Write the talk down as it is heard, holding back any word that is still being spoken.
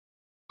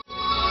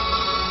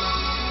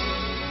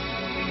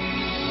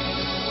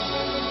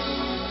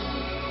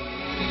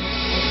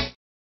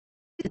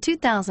The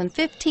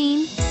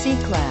 2015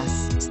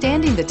 C-Class.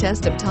 Standing the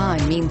test of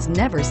time means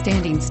never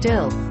standing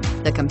still.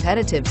 The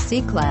competitive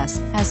C-Class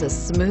has a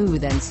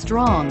smooth and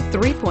strong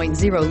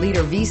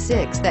 3.0-liter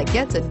V6 that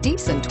gets a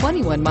decent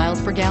 21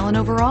 miles per gallon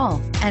overall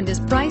and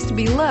is priced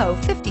below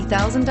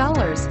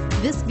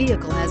 $50,000. This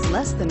vehicle has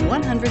less than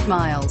 100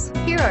 miles.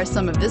 Here are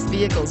some of this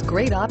vehicle's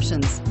great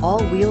options: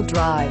 all-wheel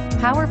drive,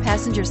 power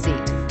passenger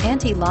seat,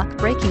 anti-lock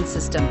braking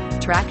system,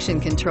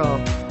 traction control,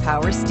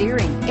 power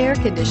steering, air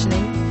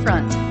conditioning,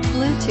 front,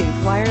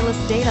 Bluetooth wireless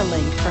data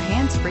link for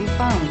hands-free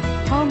phone,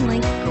 home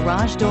link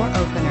garage door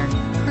opener,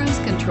 cruise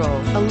control,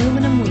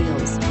 aluminum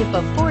wheels. If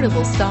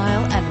affordable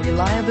style and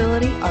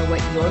reliability are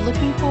what you're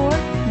looking for,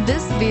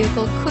 this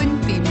vehicle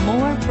couldn't be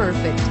more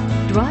perfect.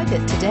 Drive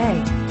it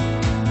today.